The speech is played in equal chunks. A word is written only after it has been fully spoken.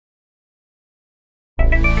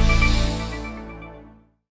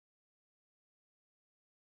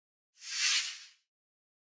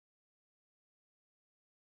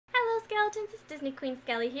Hello Skeletons, it's Disney Queen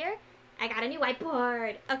Skelly here. I got a new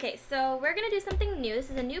whiteboard. Okay, so we're gonna do something new. This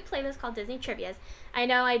is a new playlist called Disney Trivias. I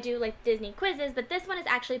know I do like Disney quizzes, but this one is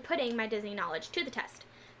actually putting my Disney knowledge to the test.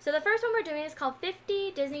 So the first one we're doing is called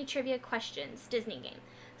 50 Disney Trivia Questions, Disney game.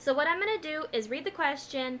 So what I'm gonna do is read the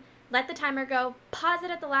question, let the timer go, pause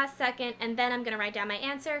it at the last second, and then I'm gonna write down my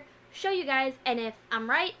answer, show you guys, and if I'm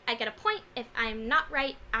right, I get a point. If I'm not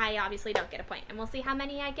right, I obviously don't get a point. And we'll see how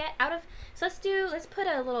many I get out of. So let's put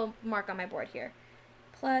a little mark on my board here.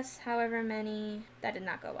 Plus however many, that did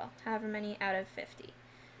not go well, however many out of 50.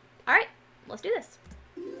 All right, let's do this.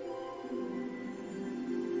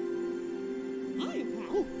 Hi,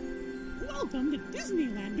 pal. Welcome to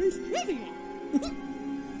Disneylanders Trivia.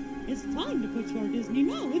 It's time to put your Disney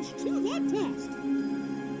knowledge to the test.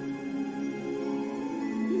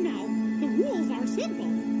 Now, the rules are simple.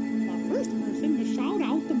 The first person to shout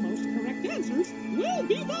out the most correct answers will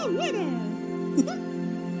be the winner.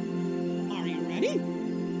 Are you ready?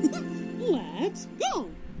 Let's go!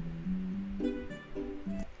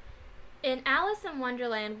 In Alice in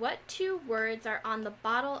Wonderland, what two words are on the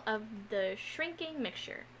bottle of the shrinking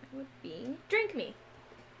mixture? It would be drink me.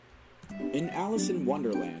 In Alice in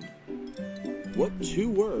Wonderland, what two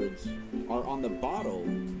words are on the bottle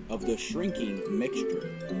of the shrinking mixture?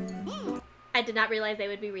 I did not realize they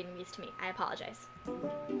would be reading these to me. I apologize. 4,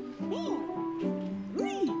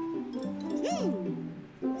 3, 2,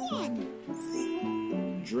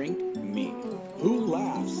 1. Drink me. Who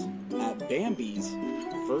laughs at Bambi's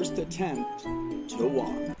first attempt to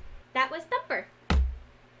walk? That was Thumper.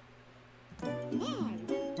 5,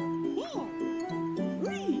 4,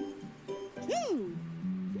 3, 2,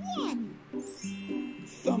 1.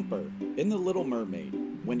 Thumper. In The Little Mermaid,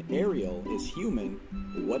 when Ariel is human,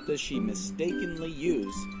 what does she mistakenly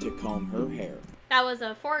use to comb her hair? That was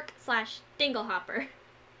a fork / dinglehopper.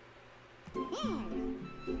 5,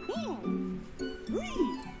 4,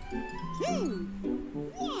 3, 2,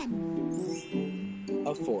 1.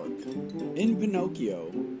 A fork. In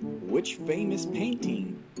Pinocchio, which famous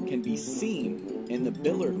painting can be seen in the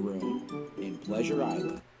billiard room in Pleasure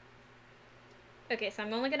Island? Okay, so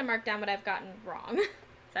I'm only going to mark down what I've gotten wrong.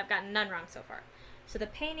 So I've gotten none wrong so far. So the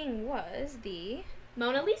painting was the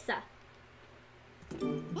Mona Lisa.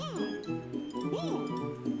 5, 4,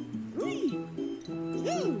 3,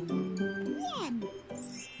 2, 1.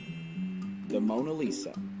 The Mona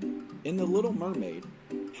Lisa. In The Little Mermaid,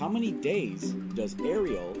 how many days does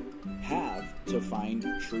Ariel have to find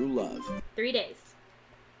true love? 3 days.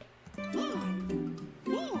 5,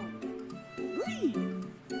 4, 3, 2,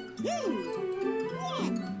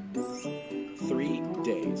 1. 3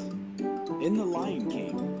 days. In The Lion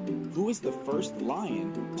King, who is the first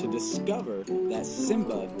lion to discover that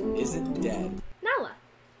Simba isn't dead? Nala.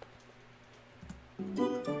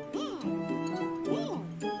 5, 4,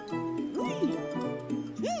 3,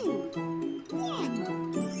 2,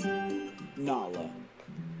 1. Nala.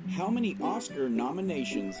 How many Oscar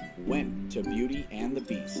nominations went to Beauty and the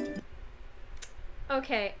Beast?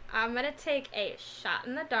 Okay, I'm going to take a shot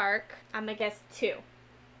in the dark. I'm going to guess 2.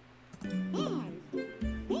 5,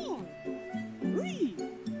 4, 3,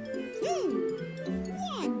 2,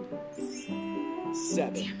 1.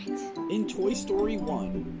 7. Damn it. In Toy Story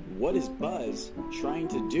 1, what is Buzz trying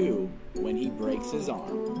to do when he breaks his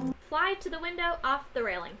arm? Fly to the window off the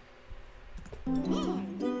railing. 5, 4,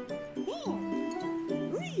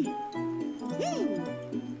 3, 2,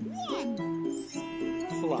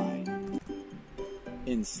 1. Fly.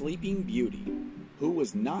 In Sleeping Beauty, who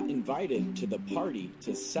was not invited to the party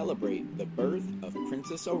to celebrate the birth of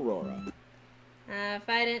Princess Aurora? If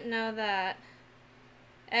I didn't know that,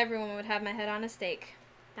 everyone would have my head on a stake.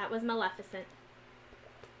 That was Maleficent.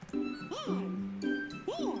 5,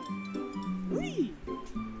 4, 3,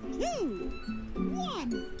 2,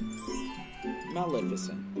 1.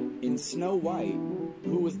 Maleficent. In Snow White,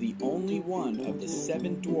 who was the only one of the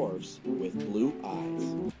 7 dwarfs with blue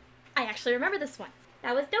eyes? I actually remember this one.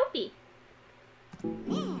 That was Dopey. 5,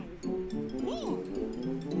 4,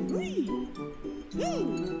 3,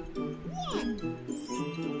 2,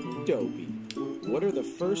 1. Dopey. What are the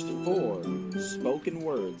first 4 spoken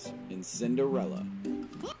words in Cinderella?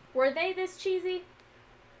 Were they this cheesy?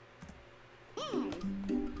 5,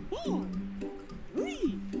 4,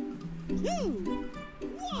 3, 2,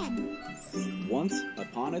 1. Once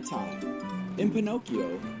upon a time. In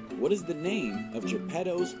Pinocchio, what is the name of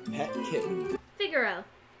Geppetto's pet kitten? Figaro.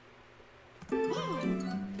 5,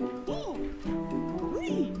 4,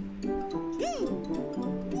 3, 2,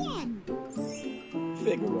 1.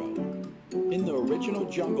 Figaro. In the original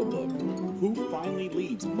Jungle Book, who finally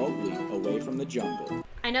leads Mowgli away from the jungle?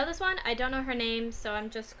 I know this one. I don't know her name, so I'm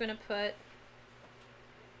just going to put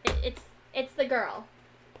It's the girl.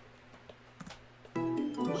 5,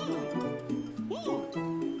 4,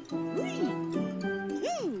 3,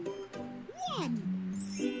 2,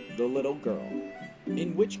 1. The little girl.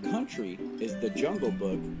 In which country is the Jungle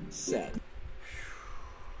Book set?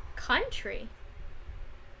 Country?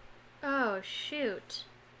 Oh, shoot.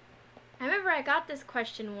 I remember I got this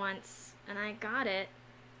question once, and I got it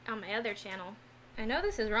on my other channel. I know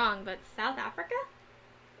this is wrong, but South Africa?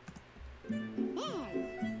 5,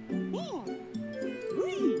 4,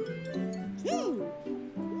 3, 2,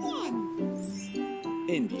 1.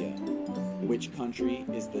 India. Which country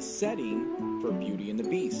is the setting for Beauty and the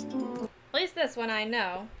Beast? At least this one I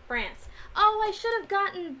know. France. Oh, I should have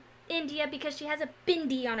gotten India because she has a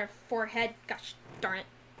bindi on her forehead. Gosh darn it.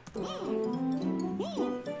 5,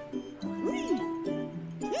 4, 3,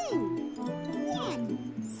 2,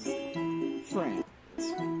 1. France.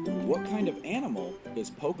 What kind of animal is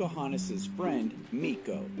Pocahontas' friend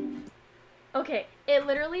Miko? Okay, it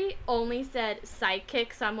literally only said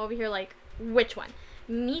sidekick, so I'm over here like, which one?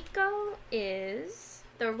 Miko is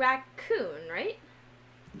the raccoon, right?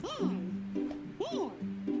 5, 4,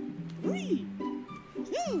 3,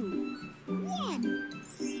 2,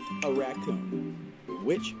 1. A raccoon.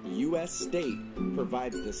 Which U.S. state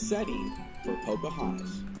provides the setting for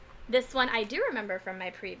Pocahontas? This one I do remember from my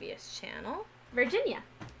previous channel. Virginia.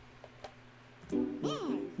 5,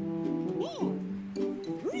 4,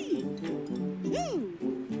 3, 2,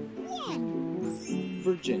 1.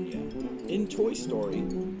 Virginia. In Toy Story,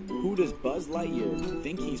 who does Buzz Lightyear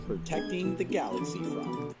think he's protecting the galaxy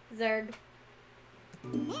from? Zurg.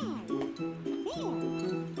 5, 4,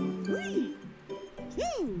 3,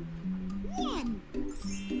 2, 1.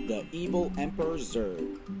 The evil Emperor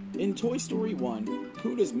Zurg. In Toy Story 1,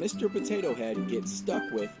 who does Mr. Potato Head get stuck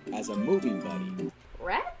with as a moving buddy?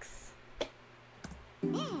 Rex?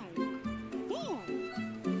 5, 4,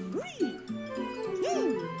 3,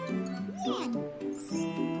 2, 1.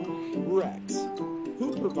 Rex.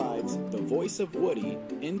 Who provides the voice of Woody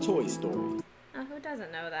in Toy Story? Oh, who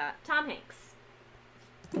doesn't know that? Tom Hanks.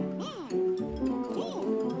 5, 4,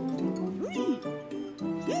 3,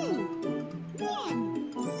 2,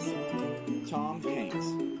 1. Tom Hanks.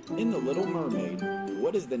 In The Little Mermaid,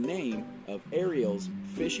 what is the name of Ariel's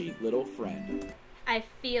fishy little friend? I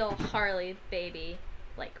feel Harley, baby,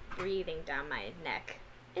 like breathing down my neck.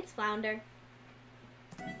 It's Flounder.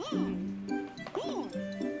 5, 4,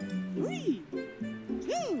 3,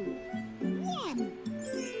 2, 1.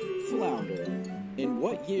 Flounder. In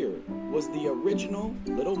what year was the original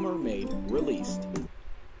Little Mermaid released?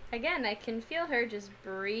 Again, I can feel her just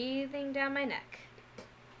breathing down my neck.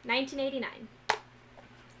 1989.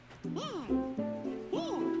 5,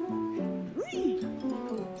 4, 3,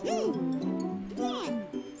 2, 1.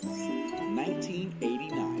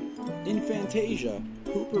 1989. In Fantasia,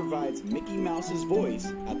 who provides Mickey Mouse's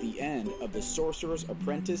voice at the end of the Sorcerer's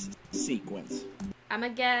Apprentice sequence? I'ma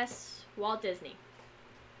guess Walt Disney.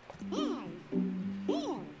 5,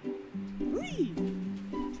 4, 3,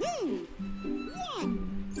 2,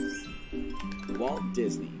 1. Walt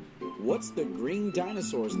Disney. What's the green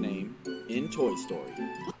dinosaur's name in Toy Story?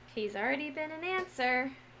 He's already been an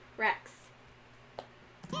answer. Rex.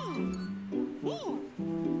 5, 4,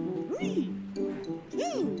 3, 2,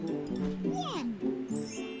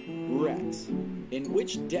 1. Rex. In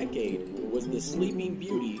which decade was The Sleeping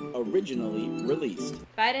Beauty originally released?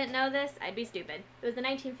 If I didn't know this, I'd be stupid. It was the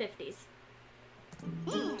 1950s.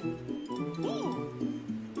 5, 4,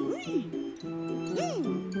 3, 2,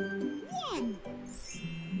 1.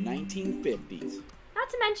 1950s. Not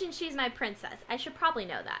to mention she's my princess. I should probably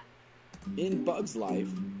know that. In Bug's Life,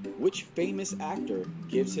 which famous actor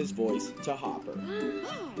gives his voice to Hopper?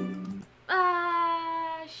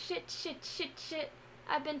 5, Shit.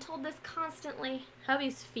 I've been told this constantly.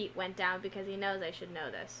 Hubby's feet went down because he knows I should know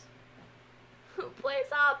this. Who plays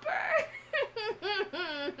Hopper?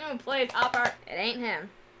 Who plays Hopper? It ain't him.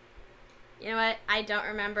 You know what? I don't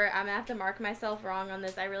remember. I'm gonna have to mark myself wrong on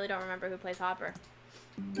this. I really don't remember who plays Hopper.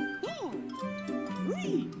 4,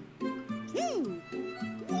 3, 2,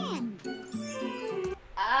 1.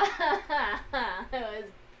 It was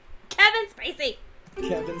Kevin Spacey.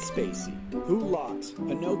 Kevin Spacey. Who locks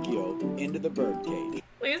Pinocchio into the birdcage?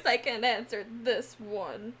 At least I can answer this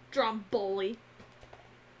one. Stromboli.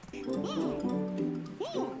 5, 4,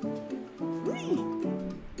 3,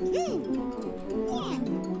 2,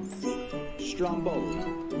 1. Stromboli.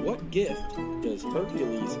 What gift does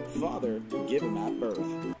Hercules' father give him at birth?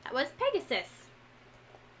 That was Pegasus.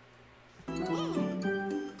 5,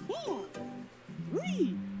 4,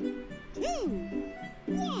 3, 2,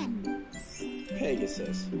 1. Pegasus.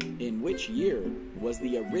 Pegasus. In which year was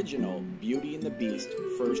the original Beauty and the Beast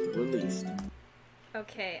first released?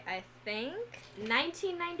 Okay, I think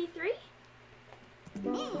 1993?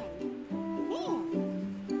 5, 4,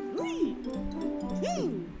 3,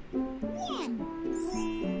 2, 1.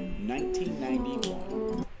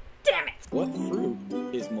 1991. Damn it! What fruit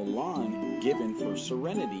is Mulan given for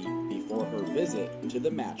serenity before her visit to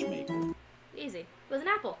the matchmaker? Easy. It was an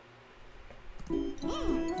apple. 5,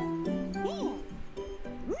 4,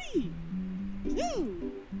 3,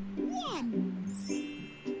 2,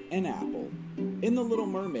 1. An apple. In The Little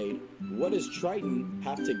Mermaid, what does Triton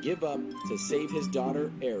have to give up to save his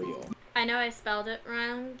daughter Ariel? I know I spelled it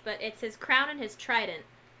wrong, but it's his crown and his trident.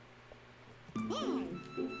 5,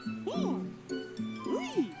 4,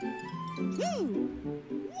 3, 2,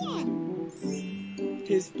 1.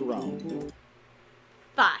 His throne.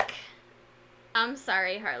 Fuck. I'm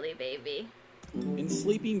sorry, Harley baby. In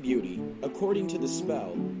Sleeping Beauty, according to the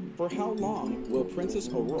spell, for how long will Princess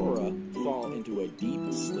Aurora fall into a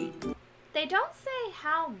deep sleep? They don't say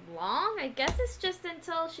how long. I guess it's just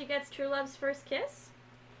until she gets True Love's first kiss.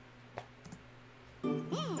 5,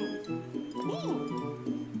 4,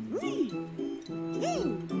 3,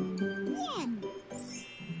 2, 1.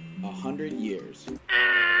 100 years.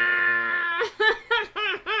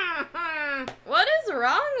 What is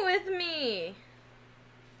wrong with me?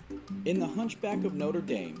 In The Hunchback of Notre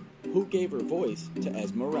Dame, who gave her voice to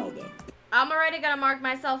Esmeralda? I'm already gonna mark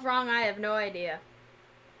myself wrong. I have no idea.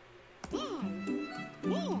 5,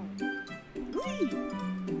 4, 3,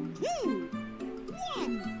 2,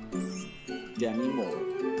 1. Demi Moore.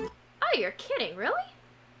 Oh, you're kidding, really?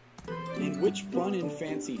 In which Fun and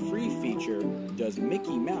Fancy Free feature does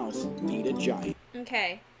Mickey Mouse meet a giant?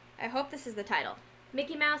 Okay, I hope this is the title.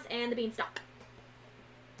 Mickey Mouse and the Beanstalk.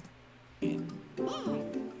 5,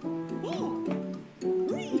 4,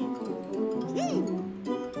 3, 2,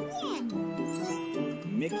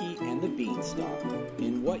 1. Mickey and the Beanstalk.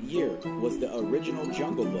 In what year was the original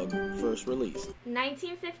Jungle Book first released?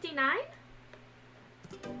 1959?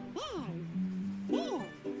 5, 4,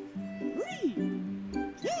 3,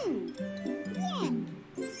 2, 1.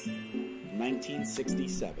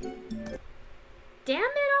 1967. Damn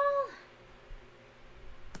it all!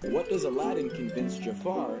 What does Aladdin convince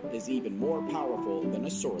Jafar is even more powerful than a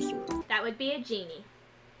sorcerer? That would be a genie.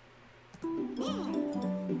 5,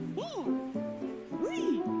 4,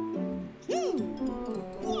 3, 2,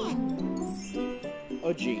 1.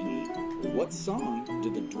 A genie. What song do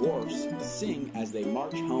the dwarfs sing as they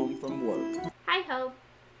march home from work? Hi ho.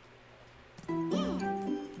 5,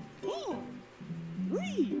 4,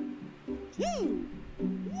 3, 2,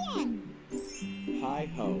 1. Hi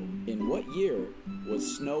Ho. In what year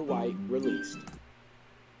was Snow White released?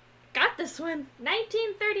 Got this one.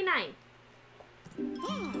 1939. 5,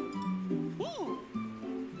 4,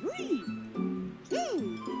 3, 2,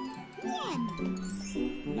 1.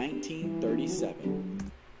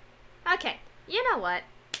 1937. Okay, you know what?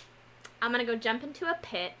 I'm gonna go jump into a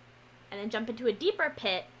pit, and then jump into a deeper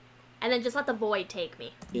pit, and then just let the void take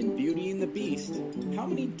me. In Beauty and the Beast, how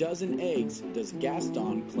many dozen eggs does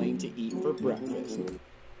Gaston claim to eat for breakfast?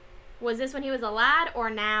 Was this when he was a lad or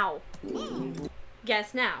now? 5,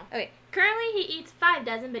 Guess now. Okay, currently he eats 5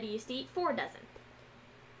 dozen, but he used to eat 4 dozen.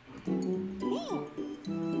 4,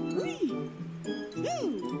 3, 2,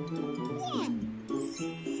 1.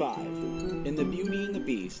 5. In the Beauty and the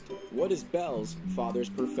Beast, what is Belle's father's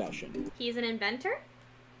profession? He's an inventor?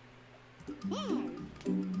 5,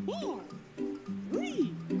 4,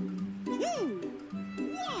 3, 2,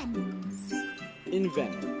 1.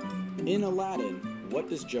 Inventor. In Aladdin, what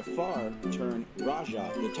does Jafar turn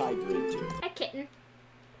Raja the tiger into? A kitten.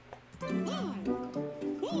 5,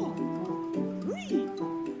 4, 3,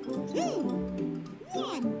 2,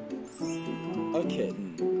 1. A kitten.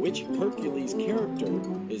 Which Hercules character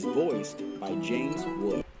is voiced by James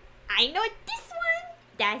Wood? I know this one.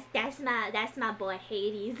 That's my boy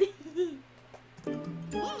Hades. 5,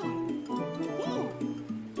 4,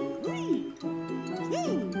 3, 2,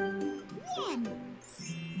 1.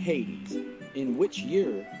 Hades. In which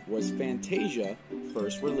year was Fantasia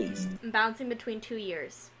first released? I'm bouncing between 2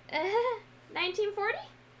 years. 1940?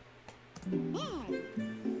 5,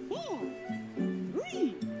 4,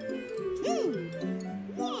 3, 2,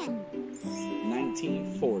 1.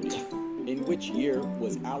 1940. In which year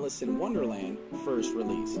was Alice in Wonderland first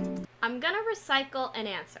released? I'm gonna recycle an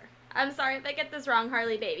answer. I'm sorry if I get this wrong,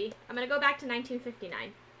 Harley baby. I'm gonna go back to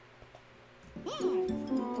 1959. 5,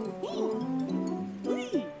 4,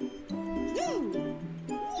 3, 2,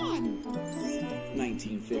 1.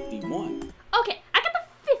 1951. Okay, I got the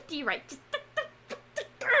 50 right. Just...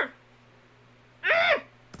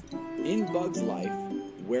 In Bug's Life,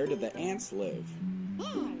 where do the ants live? 5,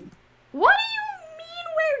 What do you mean,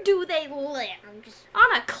 where do they live?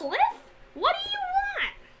 On a cliff? What do you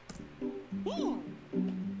want?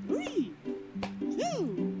 4, 3, 2,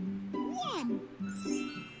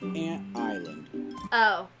 1. Ant Island.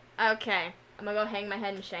 Oh, okay. I'm gonna go hang my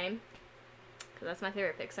head in shame. Because that's my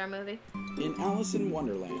favorite Pixar movie. In Alice in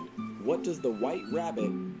Wonderland, what does the white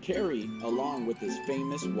rabbit carry along with his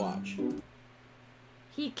famous watch?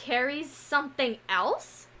 He carries something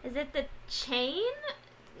else? Is it the chain?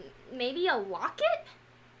 Maybe a locket?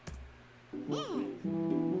 5, 4,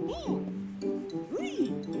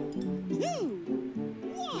 3, 2,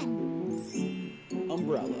 1.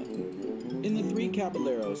 Umbrella. In The Three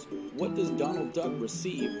Caballeros, what does Donald Duck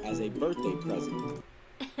receive as a birthday present?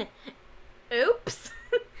 Oops.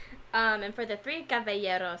 And for the Three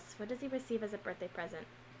Caballeros, what does he receive as a birthday present?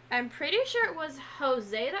 I'm pretty sure it was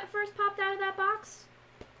Jose that first popped out of that box.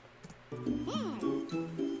 5,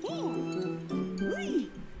 4,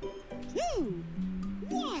 3, 2,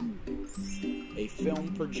 1. A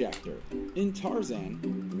film projector. In Tarzan,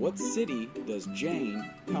 what city does Jane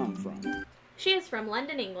come from? She is from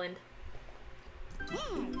London, England.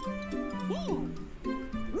 5, 4,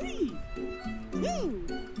 3, 2,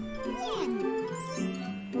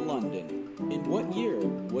 1. London. In what year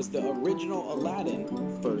was the original Aladdin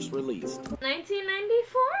first released?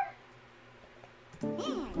 1994? 5,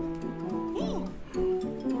 4, 3,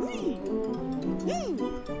 2,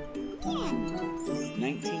 1.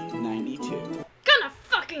 1992. Gonna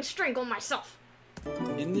fucking strangle myself.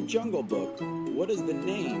 In The Jungle Book, what is the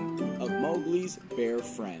name of Mowgli's bear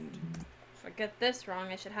friend? If I get this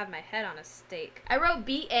wrong, I should have my head on a stake. I wrote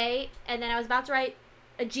B-A, and then I was about to write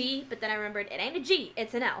a G, but then I remembered it ain't a G,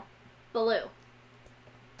 it's an L. Baloo.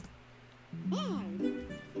 5,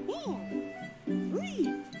 4,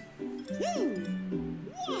 3, 2,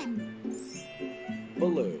 1.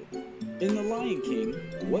 Baloo. In The Lion King,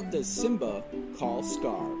 what does Simba call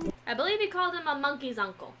Scar? I believe he called him a monkey's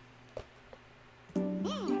uncle. 5,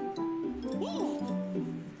 4,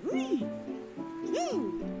 3,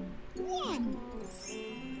 2, 1.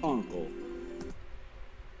 Uncle.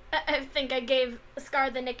 I think I gave Scar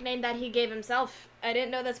the nickname that he gave himself. I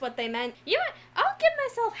didn't know that's what they meant. You know what? I'll give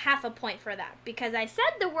myself half a point for that, because I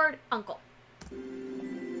said the word uncle.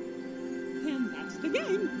 And that's the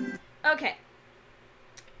game. Okay.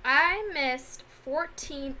 I missed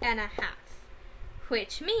 14 and a half,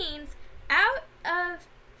 which means out of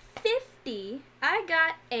 50, I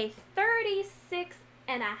got a 36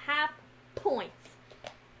 and a half points.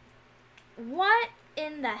 What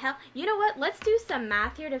in the hell? You know what? Let's do some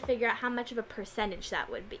math here to figure out how much of a percentage that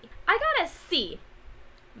would be. I got a C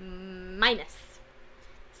minus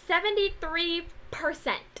 73%.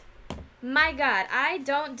 My God, I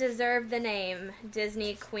don't deserve the name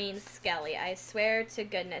Disney Queen Skelly. I swear to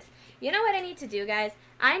goodness. You know what I need to do, guys?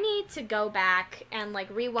 I need to go back and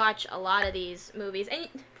like rewatch a lot of these movies. And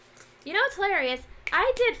you know what's hilarious?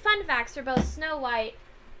 I did fun facts for both Snow White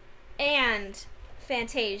and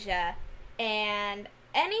Fantasia, and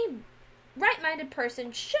any right-minded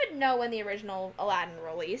person should know when the original Aladdin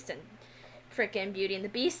released, and frickin' Beauty and the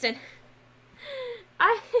Beast, and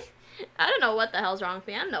I don't know what the hell's wrong with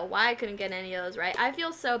me. I don't know why I couldn't get any of those right. I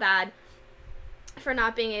feel so bad for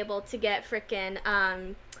not being able to get frickin'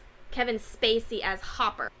 Kevin Spacey as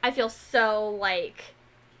Hopper. I feel so, like,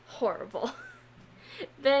 horrible.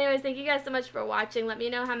 But anyways, thank you guys so much for watching. Let me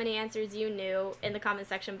know how many answers you knew in the comment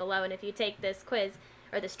section below. And if you take this quiz,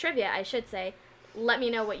 or this trivia, I should say, let me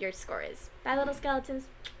know what your score is. Bye, little skeletons.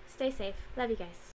 Stay safe. Love you guys.